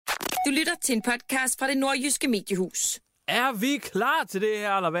lytter til en podcast fra det nordjyske mediehus. Er vi klar til det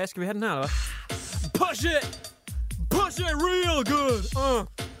her, eller hvad? Skal vi have den her, eller hvad? Push it! Push it real good!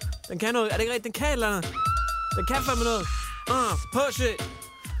 Den kan noget. Er det ikke rigtigt? Den kan et eller andet. Den kan fandme noget. Push it!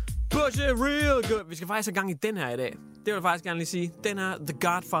 Push it real good! Vi skal faktisk have gang i den her i dag. Det vil jeg faktisk gerne lige sige. Den her The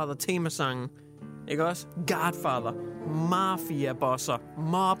Godfather temasangen. Ikke også? Godfather. Mafia-bosser.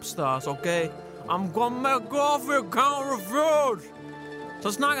 Mobsters, okay? I'm gonna make coffee, can't refuse!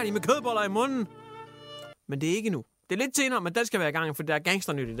 Så snakker de med kødboller i munden. Men det er ikke nu. Det er lidt senere, men den skal være i gang, for der er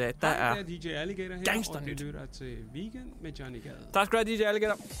gangsternyt i dag. Der er DJ Alligator her, gangsternyt. og det lytter til Weekend med Johnny Gade. Tak skal du have, DJ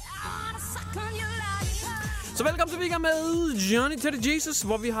Alligator. Så velkommen til Weekend med Johnny Teddy Jesus,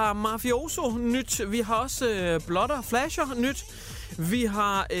 hvor vi har mafioso-nyt. Vi har også blotter, flasher-nyt. Vi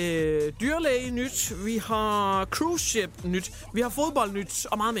har dyrlæge-nyt. Vi har cruise ship-nyt. Vi har fodbold-nyt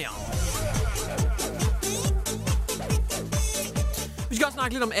og meget mere. Vi skal også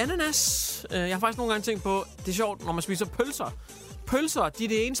snakke lidt om ananas. Jeg har faktisk nogle gange tænkt på, det er sjovt, når man spiser pølser. Pølser, de er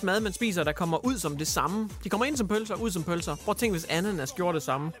det eneste mad, man spiser, der kommer ud som det samme. De kommer ind som pølser, ud som pølser. Prøv at tænke, hvis ananas gjorde det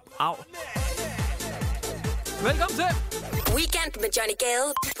samme. Au. Velkommen til Weekend med Johnny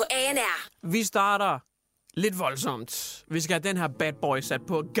Gade på ANR. Vi starter lidt voldsomt. Vi skal have den her bad boy sat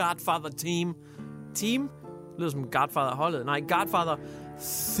på Godfather Team. Team? Det lyder som Godfather-holdet. Nej, Godfather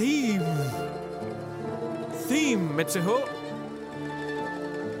Theme. Theme med TH.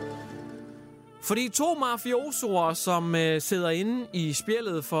 Fordi to mafiosoer, som sidder inde i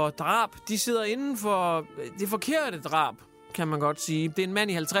spjældet for drab, de sidder inde for det forkerte drab, kan man godt sige. Det er en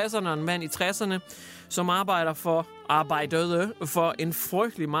mand i 50'erne og en mand i 60'erne, som arbejdede for en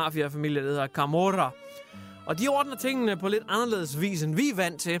frygtelig mafiafamilie, der hedder Camorra. Og de ordner tingene på lidt anderledes vis, end vi er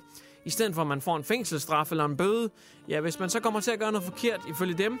vant til. I stedet for, at man får en fængselsstraf eller en bøde, ja, hvis man så kommer til at gøre noget forkert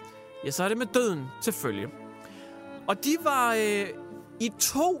ifølge dem, ja, så er det med døden til følge. Og de var i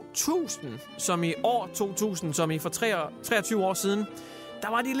 2000, som i år 2000, som i for 23 år siden, der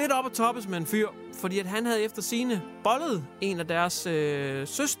var de lidt oppe at toppes med en fyr, fordi at han havde efter sigende bollet en af deres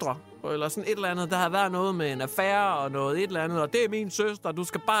søstre, eller sådan et eller andet. Der havde været noget med en affære og noget et eller andet, og det er min søster, du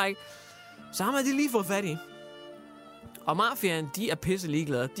skal bare ikke. Så har de lige fået fat i. Og mafiaen, de er pisse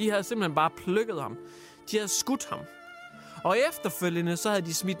ligeglade. De havde simpelthen bare plukket ham. De havde skudt ham. Og efterfølgende så havde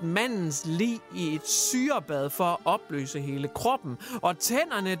de smidt mandens lig i et syrebad for at opløse hele kroppen. Og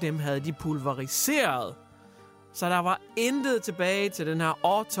tænderne, dem havde de pulveriseret. Så der var intet tilbage til den her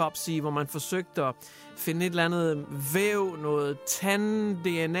autopsy, hvor man forsøgte at finde et eller andet væv, noget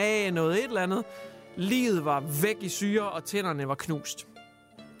tand-DNA, noget et eller andet. Liget var væk i syre, og tænderne var knust.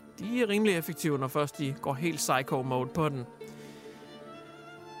 De er rimelig effektive, når først de går helt psycho-mode på den.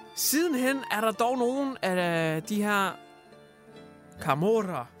 Sidenhen er der dog nogen af de her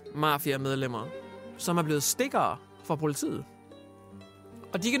Camorra-mafia-medlemmer, som er blevet stikkere for politiet.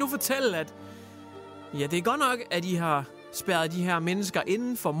 Og de kan nu fortælle, at ja, det er godt nok, at de har spærret de her mennesker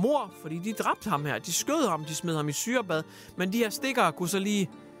inden for mord, fordi de dræbte ham her. De skød ham, de smed ham i syrebad, men de her stikkere kunne så lige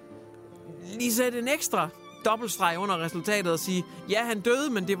sætte en ekstra dobbeltstreg under resultatet og sige, ja, han døde,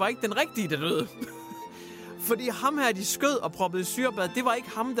 men det var ikke den rigtige, der døde. Fordi ham her, de skød og proppede i syrebad, det var ikke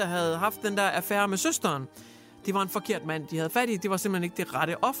ham, der havde haft den der affære med søsteren. Det var en forkert mand, de havde fat i. Det var simpelthen ikke det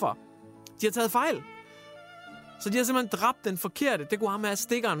rette offer. De har taget fejl. Så de har simpelthen dræbt den forkerte. Det kunne ham her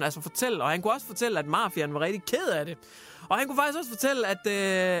stikkeren altså fortælle. Og han kunne også fortælle, at mafiaen var rigtig ked af det. Og han kunne faktisk også fortælle,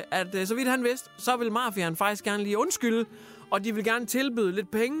 at så vidt han vidste, så ville mafiaen faktisk gerne lige undskylde. Og de ville gerne tilbyde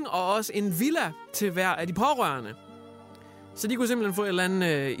lidt penge og også en villa til hver af de pårørende. Så de kunne simpelthen få et eller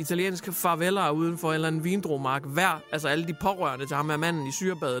andet italiensk farveler uden for en eller anden vindruemark hver. Altså alle de pårørende til ham her manden i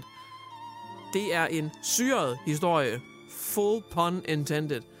syrebadet. Det er en syret historie. Full pun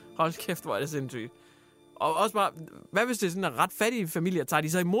intended. Hold kæft, hvor er det sindssygt. Og også bare, hvad hvis det er sådan en ret fattige familie? Tager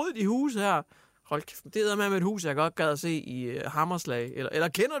de så imod de huse her? Hold kæft, det er med et hus, jeg godt gad at se i Hammerslag. Eller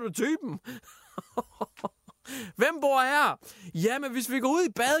kender du typen? Hvem bor her? Jamen, hvis vi går ud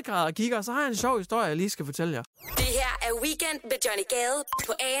i badekarret og kigger, så har jeg en sjov historie, jeg lige skal fortælle jer. Det her er Weekend med Johnny Gade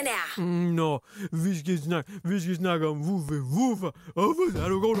på ANR. Nå, vi skal snakke om woofer. Er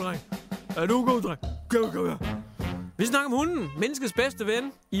du god, dreng? Kom her. Vi snakker om hunden, menneskets bedste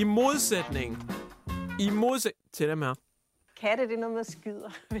ven, i modsætning til dem her. Katte, det er noget med skyder,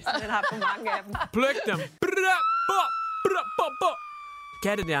 hvis man har for mange af dem. Pløk dem.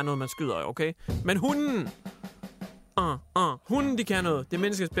 Katte, det er noget, man skyder, okay? Men hunden... Hunden, de kan noget. Det er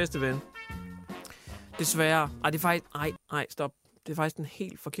menneskets bedste ven. Desværre. Det er faktisk... Nej, stop. Det er faktisk den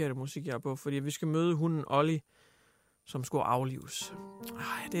helt forkerte musik, jeg er på, fordi vi skal møde hunden Ollie, som skulle aflives.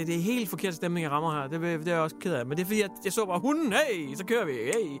 Det er helt forkert stemning, jeg rammer her. Det er jeg også ked af. Men det er fordi, jeg så bare hunden. Hey, så kører vi.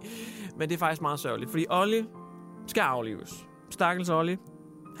 Hey. Men det er faktisk meget sørgeligt, fordi Ollie skal aflives. Stakkels Ollie.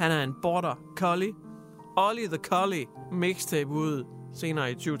 Han er en border collie. Ollie the Collie mixtape ude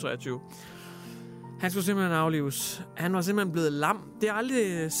senere i 2023. Han skulle simpelthen aflives. Han var simpelthen blevet lam. Det har jeg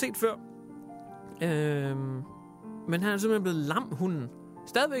aldrig set før. Men han er simpelthen blevet lam, hunden.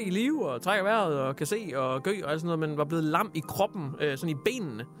 Stadigvæk i live og trækker vejret og kan se og gø og alt sådan noget, men var blevet lam i kroppen, sådan i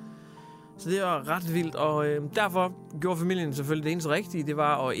benene. Så det var ret vildt, og derfor gjorde familien selvfølgelig det eneste rigtige. Det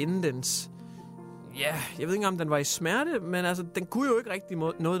var at ende dens... Ja, jeg ved ikke om den var i smerte, men altså, den kunne jo ikke rigtig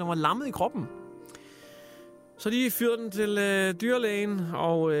noget. Den var lammet i kroppen. Så de fyrede den til dyrlægen,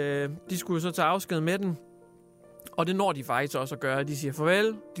 og de skulle så tage afsked med den. Og det når de faktisk også at gøre. De siger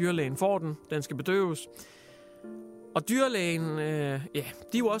farvel, dyrlægen får den, den skal bedøves. Og dyrlægen, de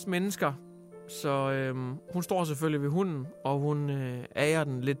er jo også mennesker, så hun står selvfølgelig ved hunden, og hun ærer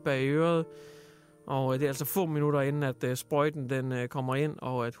den lidt bag øret. Og det er altså få minutter inden, at sprøjten den kommer ind,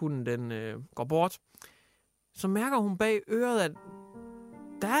 og at hunden den går bort. Så mærker hun bag øret, at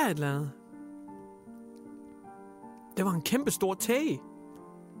der er et eller andet. Det var en kæmpe stor tæge.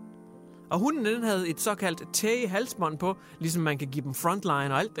 Og hunden den havde et såkaldt tæge-halsbånd på, ligesom man kan give dem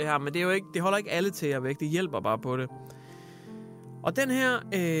frontline og alt det her, men det er jo ikke, det holder ikke alle tæger væk, det hjælper bare på det. Og den her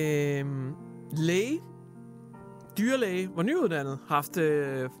dyrlæge, var nyuddannet, haft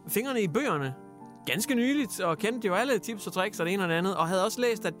fingrene i bøgerne ganske nyligt, og kendte jo alle tips og tricks og det ene og det andet, og havde også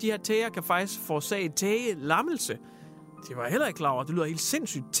læst, at de her tæger kan faktisk forårsage tæge-lammelse. Det var jeg heller ikke klar over, det lyder helt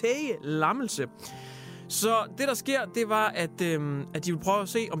sindssygt, tæge-lammelse. Så det, der sker, det var, at de ville prøve at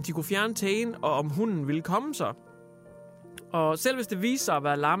se, om de kunne fjerne tægen, og om hunden ville komme sig. Og selv hvis det viste sig at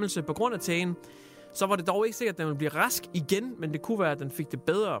være lammelse på grund af tægen, så var det dog ikke sikkert, at den ville blive rask igen, men det kunne være, at den fik det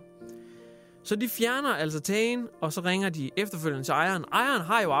bedre. Så de fjerner altså tægen, og så ringer de efterfølgende til ejeren. Ejeren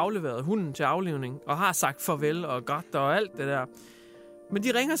har jo afleveret hunden til aflivning, og har sagt farvel og grædt og alt det der. Men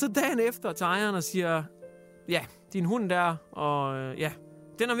de ringer så dagen efter til ejeren og siger, ja, din hund der, og ja,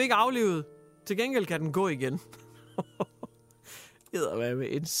 den har vi ikke aflivet. Til gengæld kan den gå igen. Det er med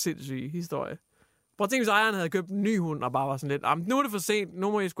en sindssyg historie. Prøv at tænke, hvis ejeren havde købt en ny hund, og bare var sådan lidt, nu er det for sent,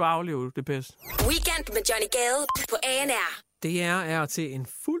 nu må I sgu aflive det pis. Weekend med Johnny Gade på ANR. Det er til en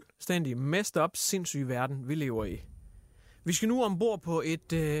fuldstændig messed up, sindssyg verden, vi lever i. Vi skal nu ombord på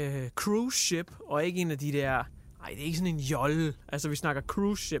et cruise ship, og ikke en af de der... Nej, det er ikke sådan en jolle. Altså, vi snakker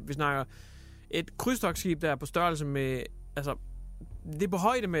cruise ship. Vi snakker et krydstogtskib, der er på størrelse med... Altså, det er på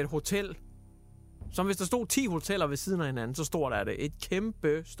højde med et hotel. Som hvis der stod 10 hoteller ved siden af hinanden, så står der det. Et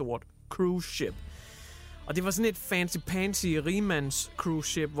kæmpe stort cruise ship. Og det var sådan et fancy rigmands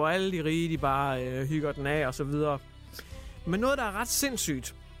cruise ship, hvor alle de rige, de bare hygger den af og så videre. Men noget, der er ret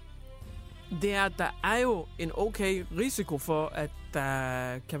sindssygt, det er, at der er jo en okay risiko for, at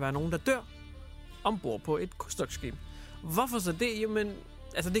der kan være nogen, der dør ombord på et krydstogtskib. Hvorfor så det? Jamen,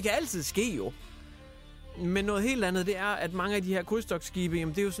 altså det kan altid ske jo. Men noget helt andet, det er, at mange af de her krydstogtskibe,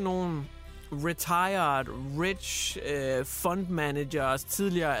 jamen det er jo sådan nogle retired, rich fund managers,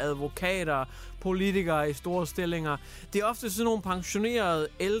 tidligere advokater, politikere i store stillinger. Det er ofte sådan nogle pensionerede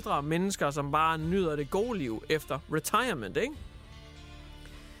ældre mennesker, som bare nyder det gode liv efter retirement, ikke?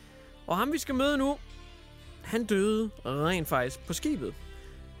 Og ham vi skal møde nu, han døde rent faktisk på skibet.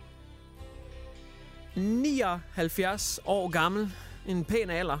 79 år gammel. En pæn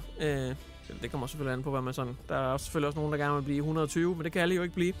alder. Det kommer selvfølgelig an på, hvad man sådan... Der er også selvfølgelig også nogen, der gerne vil blive 120, men det kan alle jo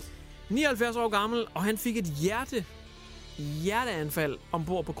ikke blive. 79 år gammel, og han fik et hjerteanfald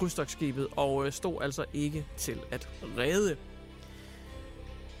ombord på krydstogtskibet, og stod altså ikke til at redde.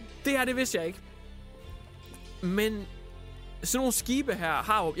 Det her, det vidste jeg ikke. Men sådan nogle skibe her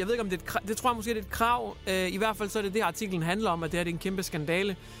har jo... Jeg ved ikke, om det tror jeg måske, det er et krav. I hvert fald så er det artiklen handler om, at det her det er en kæmpe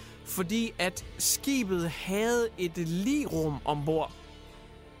skandale. Fordi at skibet havde et ligrum ombord.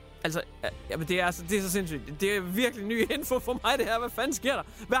 Altså, jamen det er så sindssygt. Det er virkelig ny info for mig, det her. Hvad fanden sker der?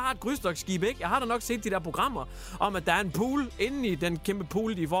 Hvad har et krydstogtskib, ikke? Jeg har da nok set de der programmer om, at der er en pool inde i den kæmpe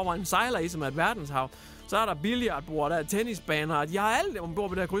pool, de i forvejen sejler i, som er et verdenshav. Så er der billiardbord, der er tennisbaner, og de har alt ombord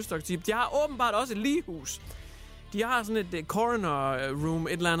på det her krydstogtskib. De har åbenbart også et ligehus. De har sådan et coroner room,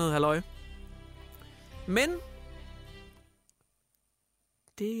 et eller andet halløj. Men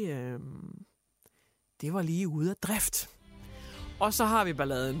det var lige ude af drift. Og så har vi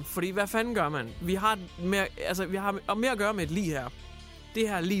balladen, fordi hvad fanden gør man? Vi har mere at gøre med et lig her. Det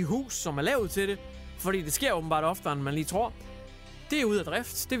her lighus, som er lavet til det, fordi det sker åbenbart oftere, end man lige tror. Det er ude af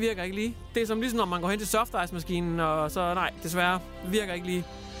drift. Det virker ikke lige. Det er som ligesom, når man går hen til soft ice-maskinen, og så nej, desværre, virker ikke lige.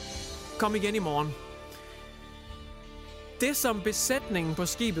 Kom igen i morgen. Det, som besætningen på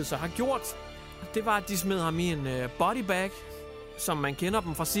skibet så har gjort, det var, at de smed ham i en bodybag, som man kender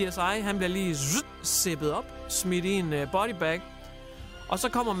dem fra CSI. Han bliver lige zippet op, smidt i en bodybag. Og så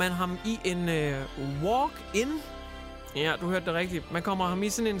kommer man ham i en walk-in Ja, du hørte det rigtigt. Man kommer ham i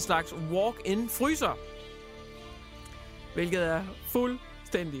sådan en slags walk-in fryser. Hvilket er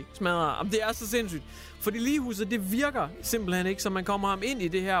fuldstændig smadret. Jamen, det er så sindssygt. Fordi ligehuset, det virker simpelthen ikke, så man kommer ham ind i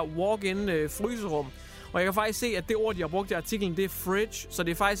det her walk-in fryserum. Og jeg kan faktisk se, at det ord, de har brugt i artiklen, det er fridge. Så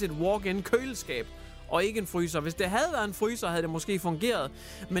det er faktisk et walk-in køleskab, og ikke en fryser. Hvis det havde været en fryser, havde det måske fungeret.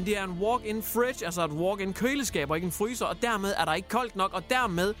 Men det er en walk-in fridge, altså et walk-in køleskab, og ikke en fryser. Og dermed er der ikke koldt nok, og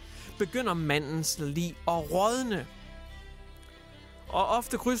dermed begynder mandens lig at rådne. Og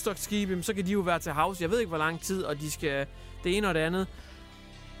ofte krydstogtskibe, så kan de jo være til havs. Jeg ved ikke, hvor lang tid, og de skal det ene og det andet.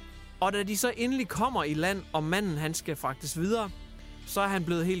 Og da de så endelig kommer i land, og manden han skal fragtes videre, så er han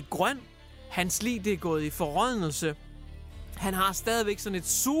blevet helt grøn. Hans lig det er gået i forrådnelse. Han har stadigvæk sådan et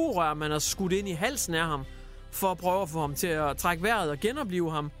sugerør, man har skudt ind i halsen af ham, for at prøve at få ham til at trække vejret og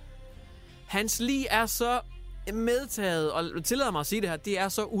genopleve ham. Hans lig er så medtaget, og tillader mig at sige det her, det er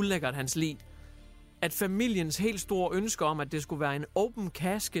så ulækkert, hans lig, at familiens helt store ønske om, at det skulle være en open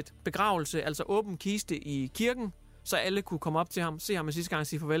casket begravelse, altså åben kiste i kirken, så alle kunne komme op til ham, se ham med sidste gang og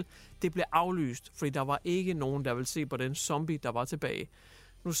sige farvel, det blev aflyst, fordi der var ikke nogen, der ville se på den zombie, der var tilbage.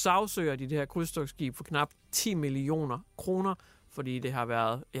 Nu sagsøger de det her krydstogtskib for knap 10 millioner kroner, fordi det har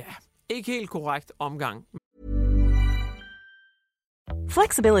været, ikke helt korrekt omgang.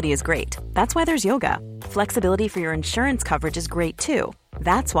 Flexibility is great. That's why there's yoga. Flexibility for your insurance coverage is great too.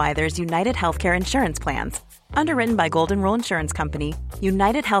 That's why there's United Healthcare Insurance Plans. Underwritten by Golden Rule Insurance Company,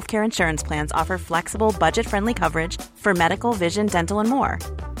 United Healthcare Insurance Plans offer flexible, budget-friendly coverage for medical, vision, dental, and more.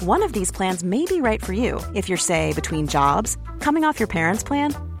 One of these plans may be right for you if you're, say, between jobs, coming off your parents'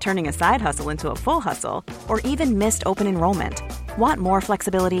 plan, turning a side hustle into a full hustle, or even missed open enrollment. Want more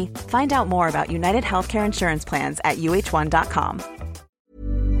flexibility? Find out more about United Healthcare Insurance Plans at uh1.com.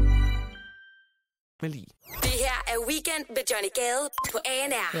 Det her er Weekend med Johnny Gade på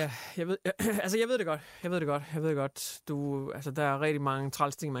ANR. Ja, jeg ved det godt. Der er rigtig mange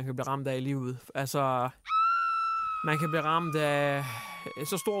træls ting, man kan blive ramt af i livet. Altså, man kan blive ramt af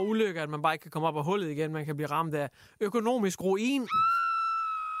så stor ulykke, at man bare ikke kan komme op af hullet igen. Man kan blive ramt af økonomisk ruin.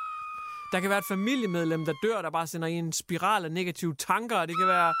 Der kan være et familiemedlem, der dør, der bare sender i en spiral af negative tanker. Det kan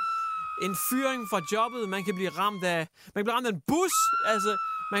være en fyring fra jobbet. Man kan blive ramt af en bus. Altså,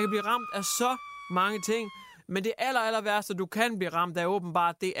 man kan blive ramt af så mange ting. Men det aller værste, du kan blive ramt af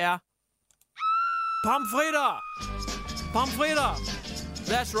åbenbart, det er pomfritter. Pomfritter.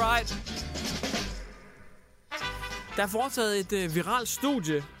 That's right. Der er foretaget et viralt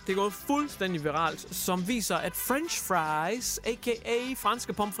studie, det er gået fuldstændig viralt, som viser, at french fries, a.k.a.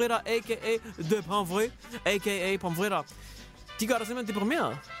 franske pomfritter, a.k.a. de pomfrit, a.k.a. pomfritter, de gør dig simpelthen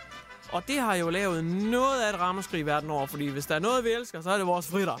deprimeret. Og det har jo lavet noget af et ramaskrig verden over, fordi hvis der er noget, vi elsker, så er det vores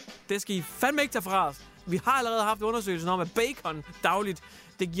fritter. Det skal I fandme ikke tage fra os. Vi har allerede haft undersøgelsen om, at bacon dagligt,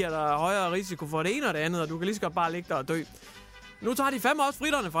 det giver dig højere risiko for det ene og det andet, og du kan lige så godt bare ligge der og dø. Nu tager de fandme også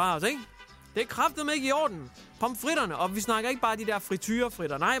fritterne fra os, ikke? Det er kraftedeme ikke i orden. Pomfritterne, og vi snakker ikke bare de der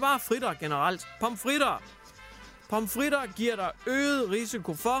frityrefritter. Nej, bare fritter generelt. Pomfritter. Pomfritter giver dig øget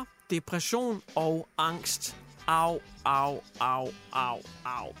risiko for depression og angst. Au.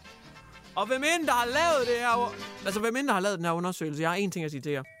 Og hvem end der har lavet det her... Altså, hvem end der har lavet den her undersøgelse, jeg har en ting at sige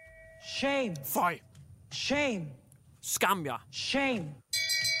til jer. Shame. Føj. Shame. Skam jer. Shame.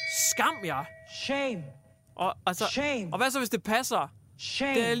 Skam jer. Shame. Shame. Og hvad så, hvis det passer?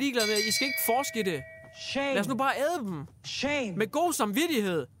 Shame. Det er jeg ligeglad med. I skal ikke forske i det. Shame. Lad os nu bare æde dem. Shame. Med god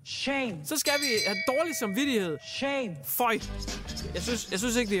samvittighed. Shame. Så skal vi have dårlig samvittighed. Shame. Føj. Jeg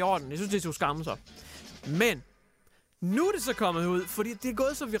synes ikke, det er i orden. Jeg synes, det er så skamme sig. Men nu er det så kommet ud, fordi det er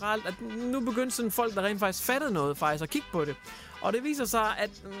gået så viralt, at nu begynder sådan folk, der rent faktisk fattede noget, faktisk at kigge på det. Og det viser sig, at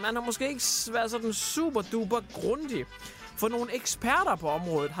man har måske ikke været sådan super duper grundig. For nogle eksperter på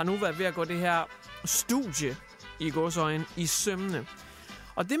området har nu været ved at gå det her studie i gåseøjne i sømmene.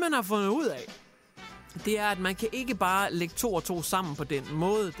 Og det, man har fundet ud af, det er, at man kan ikke bare lægge 2 og 2 sammen på den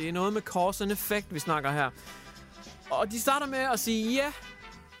måde. Det er noget med cause and effect, vi snakker her. Og de starter med at sige, ja,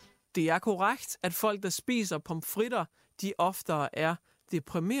 det er korrekt, at folk, der spiser pomfritter, de oftere er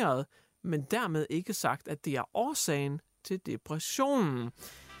deprimeret, men dermed ikke sagt, at det er årsagen til depressionen.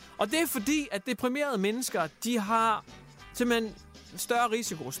 Og det er fordi, at deprimerede mennesker, de har simpelthen større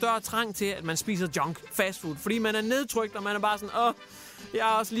risiko, større trang til, at man spiser junk, fast food, fordi man er nedtrykt, og man er bare sådan, jeg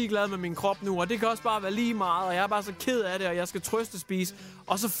er også ligeglad med min krop nu, og det kan også bare være lige meget, og jeg er bare så ked af det, og jeg skal trøstespise,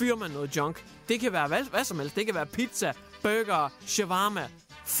 og så fyrer man noget junk. Det kan være hvad som helst. Det kan være pizza, burger, shawarma,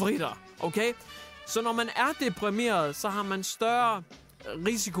 fritter, okay? Så når man er deprimeret, så har man større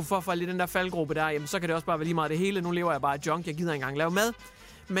risiko for at falde i den der faldgruppe der, jamen så kan det også bare være lige meget det hele. Nu lever jeg bare af junk, jeg gider ikke engang lave mad.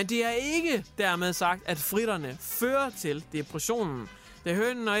 Men det er ikke dermed sagt, at fritterne fører til depressionen. Det er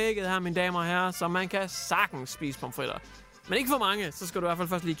hønen og ægget her, mine damer og herrer, så man kan sagtens spise pomfritter. Men ikke for mange, så skal du i hvert fald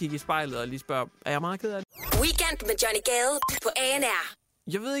først lige kigge i spejlet og lige spørge, er jeg meget ked af det? Weekend med Johnny Gade på ANR.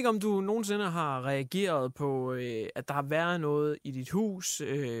 Jeg ved ikke, om du nogensinde har reageret på, at der har været noget i dit hus,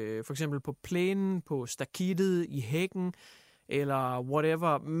 for eksempel på plænen, på stakittet, i hækken, eller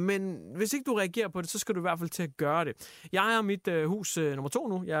whatever. Men hvis ikke du reagerer på det, så skal du i hvert fald til at gøre det. Jeg ejer mit hus nummer 2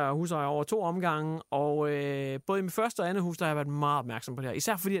 nu. Jeg er husejer over 2 omgange, og både i mit første og andet hus, der har jeg været meget opmærksom på det her.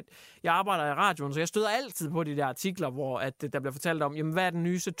 Især fordi, at jeg arbejder i radioen, så jeg støder altid på de der artikler, hvor at der bliver fortalt om, jamen, hvad er den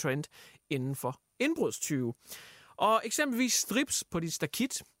nyeste trend inden for indbrudstyve. Og eksempelvis strips på dit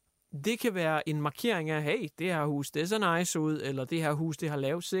stakit, det kan være en markering af, hey, det her hus, det ser nice ud, eller det her hus, det har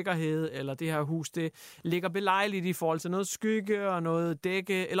lav sikkerhed, eller det her hus, det ligger belejligt i forhold til noget skygge og noget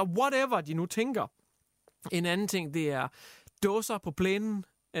dække, eller whatever de nu tænker. En anden ting, det er dåser på plænen.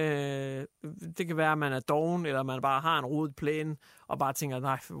 Det kan være, at man er doven, eller man bare har en rodet plæne, og bare tænker,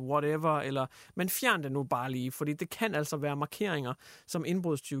 nej, whatever, eller man fjern det nu bare lige, fordi det kan altså være markeringer, som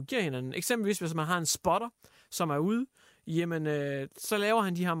indbrudstyve giver hinanden. Eksempelvis, hvis man har en spotter, som er ude, jamen, så laver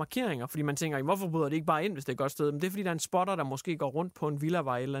han de her markeringer, fordi man tænker, hvorfor bryder det ikke bare ind, hvis det er et godt sted? Men det er, fordi der er en spotter, der måske går rundt på en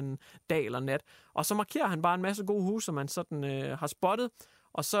villavej eller en dag eller nat, og så markerer han bare en masse gode huse, som man sådan har spottet,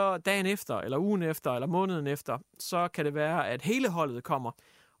 og så dagen efter, eller ugen efter, eller måneden efter, så kan det være, at hele holdet kommer.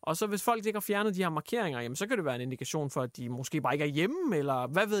 Og så hvis folk ikke har fjernet de her markeringer, jamen, så kan det være en indikation for, at de måske bare ikke er hjemme, eller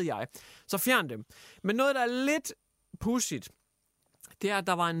hvad ved jeg. Så fjern dem. Men noget, der er lidt pudsigt, det er, at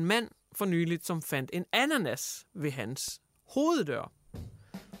der var en mand for nyligt, som fandt en ananas ved hans hoveddør.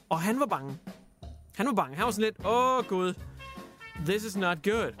 Og han var bange. Han var sådan lidt, gud, this is not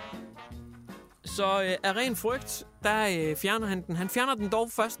good. Så af ren frygt, der fjerner han den. Han fjerner den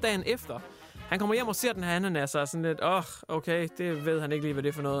dog først dagen efter. Han kommer hjem og ser den her ananas, og sådan lidt, okay, det ved han ikke lige, hvad det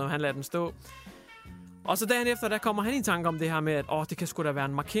er for noget, og han lader den stå. Og så dagen efter, der kommer han i tanke om det her med, at det kan sgu da være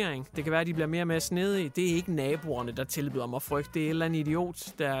en markering. Det kan være, at de bliver mere og mere snedige. Det er ikke naboerne, der tilbyder mig frygt. Det er et eller andet idiot.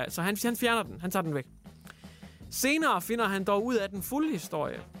 Så han fjerner den. Han tager den væk. Senere finder han dog ud af den fulde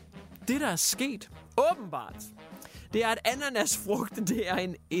historie. Det, der er sket, åbenbart, det er, at ananasfrugt, det er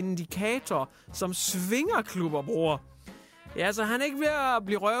en indikator, som svingerklubber bruger. Ja, så han er ikke ved at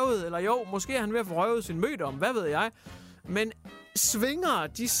blive røvet, eller jo, måske er han ved at få røvet sin mødom, hvad ved jeg. Men svingere,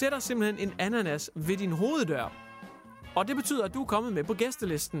 de sætter simpelthen en ananas ved din hoveddør. Og det betyder, at du er kommet med på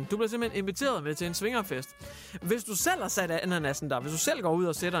gæstelisten. Du bliver simpelthen inviteret med til en svingerfest. Hvis du selv har sat ananasen der, hvis du selv går ud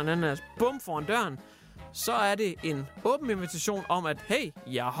og sætter en ananas bum foran døren, så er det en åben invitation om, at hey,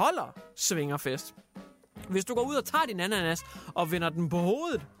 jeg holder svingerfest. Hvis du går ud og tager din ananas og vender den på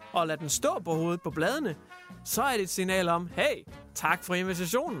hovedet, og lader den stå på hovedet på bladene, så er det et signal om, hey, tak for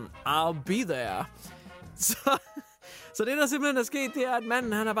invitationen, I'll be there. Så det, der simpelthen er sket, det er, at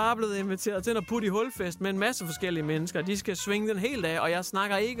manden han er bare blevet inviteret til en putte i hulfest med en masse forskellige mennesker. De skal svinge den hele dag, og jeg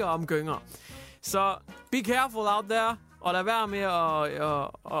snakker ikke om gynger. Så be careful out there, og lad være med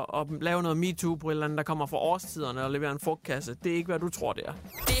at lave noget MeToo på et eller andet, der kommer fra årstiderne og levere en frugtkasse. Det er ikke, hvad du tror, det er.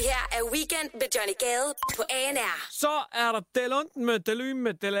 Det her er Weekend med Johnny Gade på ANR. Så er der Delunden med Delym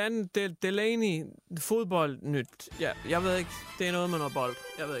med Delaney, Delaney fodboldnyt. Ja, jeg ved ikke. Det er noget med noget bold.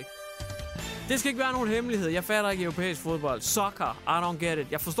 Jeg ved ikke. Det skal ikke være nogen hemmelighed. Jeg fatter ikke europæisk fodbold. Soccer, I don't get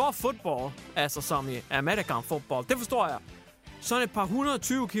it. Jeg forstår fodbold, altså som i American football. Det forstår jeg. Sådan et par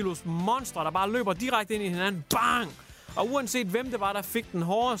 120 kilos monstre, der bare løber direkte ind i hinanden. Bang! Og uanset hvem det var, der fik den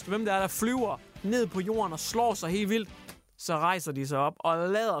hårdest, hvem det er, der flyver ned på jorden og slår sig helt vildt, så rejser de sig op og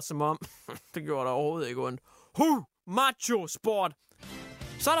lader som om, det gjorde der overhovedet ikke ondt. Macho sport!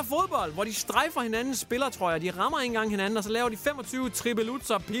 Så er der fodbold, hvor de strejfer hinandens spillertrøjer. De rammer ikke engang hinanden, og så laver de 25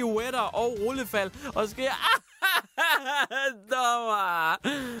 tripelutser, pirouetter og rullefald. Og så sker dommer.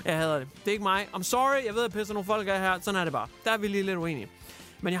 Jeg hader det. Det er ikke mig. I'm sorry, jeg ved, at pisser nogle folk af her. Sådan er det bare. Der er vi lige lidt uenige.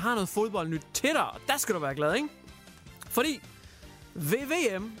 Men jeg har noget fodboldnyt til dig, og der skal du være glad, ikke? Fordi ved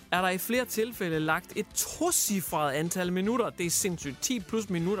VM er der i flere tilfælde lagt et tocifret antal minutter. Det er sindssygt. 10 plus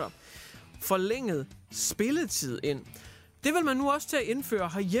minutter. Forlænget spilletid ind. Det vil man nu også til at indføre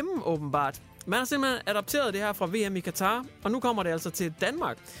herhjemme, åbenbart. Man har simpelthen adopteret det her fra VM i Katar, og nu kommer det altså til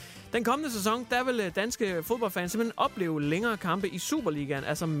Danmark. Den kommende sæson, der vil danske fodboldfans simpelthen opleve længere kampe i Superligaen,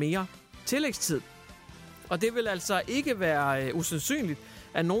 altså mere tillægstid. Og det vil altså ikke være usandsynligt,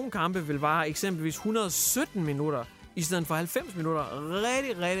 at nogle kampe vil vare eksempelvis 117 minutter, i stedet for 90 minutter.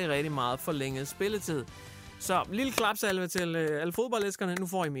 Rigtig meget forlænget spilletid. Så lille klapsalve til alle fodboldelskerne. Nu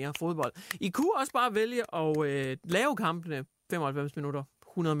får I mere fodbold. I kunne også bare vælge at lave kampene 95 minutter,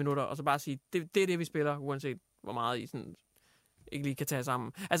 100 minutter, og så bare sige, det er det, vi spiller, uanset hvor meget I sådan ikke lige kan tage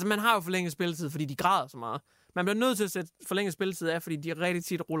sammen. Altså, man har jo forlænget spilletid, fordi de græder så meget. Man bliver nødt til at sætte forlænget spilletid af, fordi de rigtig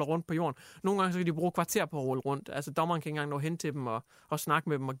tit ruller rundt på jorden. Nogle gange så kan de bruge kvarter på at rulle rundt. Altså, dommeren kan ikke engang nå hen til dem og snakke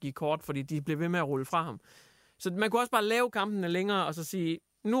med dem og give kort, fordi de bliver ved med at rulle fra ham. Så man kunne også bare lave kampene længere og så sige,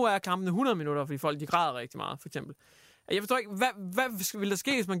 nu er kampene 100 minutter, fordi folk de græder rigtig meget, for eksempel. Jeg forstår ikke, hvad ville der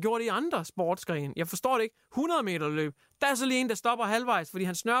ske, hvis man gjorde det i andre sportsgrene? Jeg forstår det ikke. 100 meter løb. Der er så lige en, der stopper halvvejs, fordi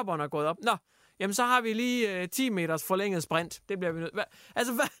hans snørbånd er gået op. Nå, jamen så har vi lige 10 meters forlænget sprint. Det bliver vi nødt.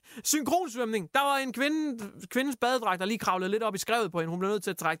 Synkronsvømning. Der var en kvindens badedragt, der lige kravlede lidt op i skrevet på hende. Hun blev nødt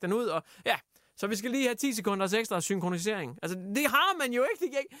til at trække den ud, og ja, så vi skal lige have 10 sekunders ekstra synkronisering. Altså, det har man jo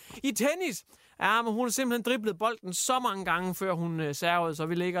ikke. I tennis. Ja, men hun har simpelthen driblet bolden så mange gange, før hun servede, så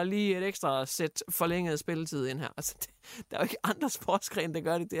vi lægger lige et ekstra sæt forlænget spilletid ind her. Altså, der er jo ikke andre sportsgrene, der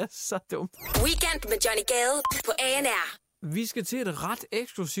gør det. Det er så dumt. Weekend med Johnny Gade på ANR. Vi skal til et ret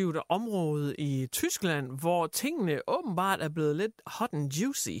eksklusivt område i Tyskland, hvor tingene åbenbart er blevet lidt hot and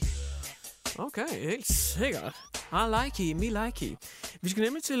juicy. Okay, helt sikkert. I like it, me like it. Vi skal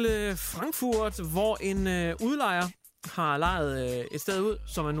nemlig til Frankfurt, hvor en udlejer har lejet et sted ud,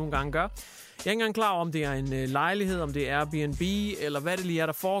 som man nogle gange gør. Jeg er ikke engang klar over, om det er en lejlighed, om det er Airbnb, eller hvad det lige er,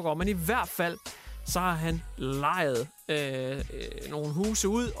 der foregår. Men i hvert fald, så har han lejet nogle huse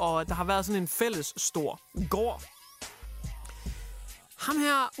ud, og der har været sådan en fælles stor gård. Ham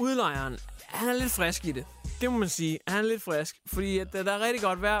her, udlejeren, han er lidt frisk i det. Det må man sige. Han er lidt frisk, fordi at der er rigtig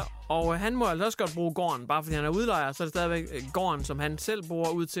godt vejr, og han må altså også godt bruge gården. Bare fordi han er udlejer, så er det stadigvæk gården, som han selv bruger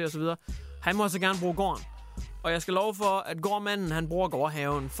ud til osv. Han må altså gerne bruge gården. Og jeg skal love for, at gårdmanden, han bruger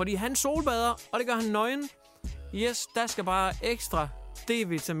gårdhaven. Fordi han solbader, og det gør han nøgen. Yes, der skal bare ekstra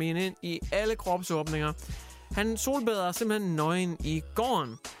D-vitamin ind i alle kropsåbninger. Han solbader simpelthen nøgen i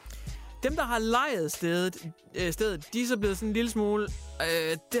gården. Dem, der har lejet stedet, de er så blevet sådan en lille smule...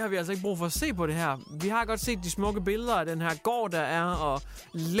 det har vi altså ikke brug for at se på det her. Vi har godt set de smukke billeder af den her gård, der er, og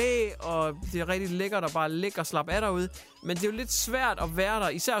læ, og det er rigtig lækkert at bare ligge og slappe af derude. Men det er jo lidt svært at være der,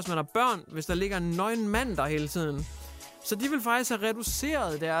 især hvis man har børn, hvis der ligger en nøgen mand der hele tiden. Så de vil faktisk have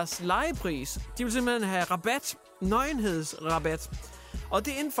reduceret deres lejepris. De vil simpelthen have rabat, nøgenhedsrabat. Og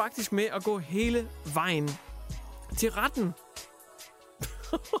det endte faktisk med at gå hele vejen til retten.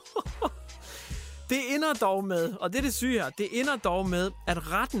 Det ender dog med, og det er det syge her, det ender dog med,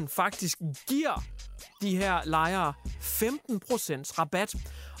 at retten faktisk giver de her lejere 15% rabat.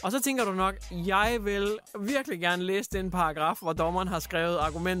 Og så tænker du nok, jeg vil virkelig gerne læse den paragraf, hvor dommeren har skrevet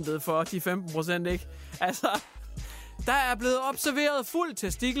argumentet for de 15%, ikke? Altså, der er blevet observeret fuld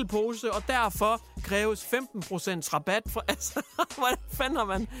testikelpose, og derfor kræves 15% rabat for... Altså, hvordan fanden har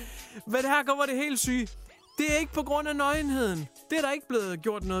man... Men her kommer det helt syge. Det er ikke på grund af nøgenheden. Det er der ikke blevet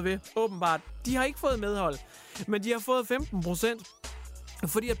gjort noget ved, åbenbart. De har ikke fået medhold, men de har fået 15%.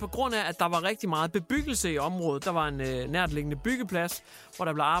 Fordi at på grund af, at der var rigtig meget bebyggelse i området, der var en nærtliggende byggeplads, hvor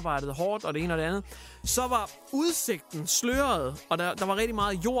der blev arbejdet hårdt og det ene og det andet, så var udsigten sløret, og der var rigtig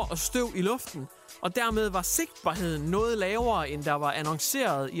meget jord og støv i luften. Og dermed var sigtbarheden noget lavere, end der var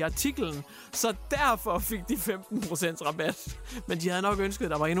annonceret i artiklen. Så derfor fik de 15% rabat. Men de havde nok ønsket,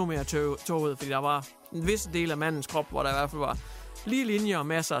 at der var endnu mere tåget, fordi der var en vis del af mandens krop, hvor der i hvert fald var lige linjer og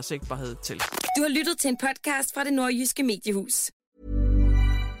masser af sigtbarhed til. Du har lyttet til en podcast fra Det Nordjyske Mediehus.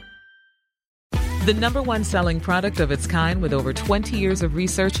 The number one selling product of its kind with over 20 years of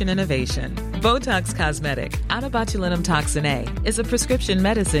research and innovation. Botox Cosmetic, out of botulinum toxin A, is a prescription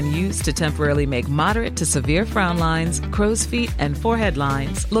medicine used to temporarily make moderate to severe frown lines, crow's feet, and forehead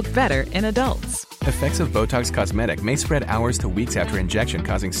lines look better in adults. Effects of Botox Cosmetic may spread hours to weeks after injection,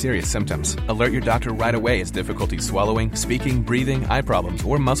 causing serious symptoms. Alert your doctor right away as difficulty swallowing, speaking, breathing, eye problems,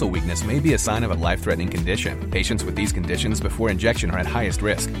 or muscle weakness may be a sign of a life-threatening condition. Patients with these conditions before injection are at highest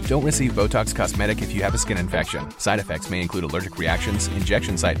risk. Don't receive Botox Cosmetic if you have a skin infection. Side effects may include allergic reactions,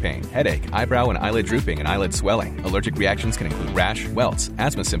 injection site pain, headache, eyebrow and eyelid drooping, and eyelid swelling. Allergic reactions can include rash, welts,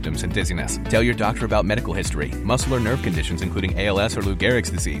 asthma symptoms, and dizziness. Tell your doctor about medical history, muscle or nerve conditions including ALS or Lou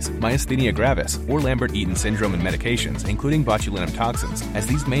Gehrig's disease, myasthenia gravis, or Lambert-Eaton syndrome and medications, including botulinum toxins, as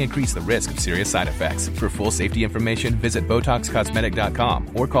these may increase the risk of serious side effects. For full safety information, visit BotoxCosmetic.com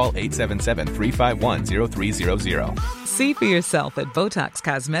or call 877-351-0300. See for yourself at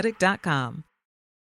BotoxCosmetic.com.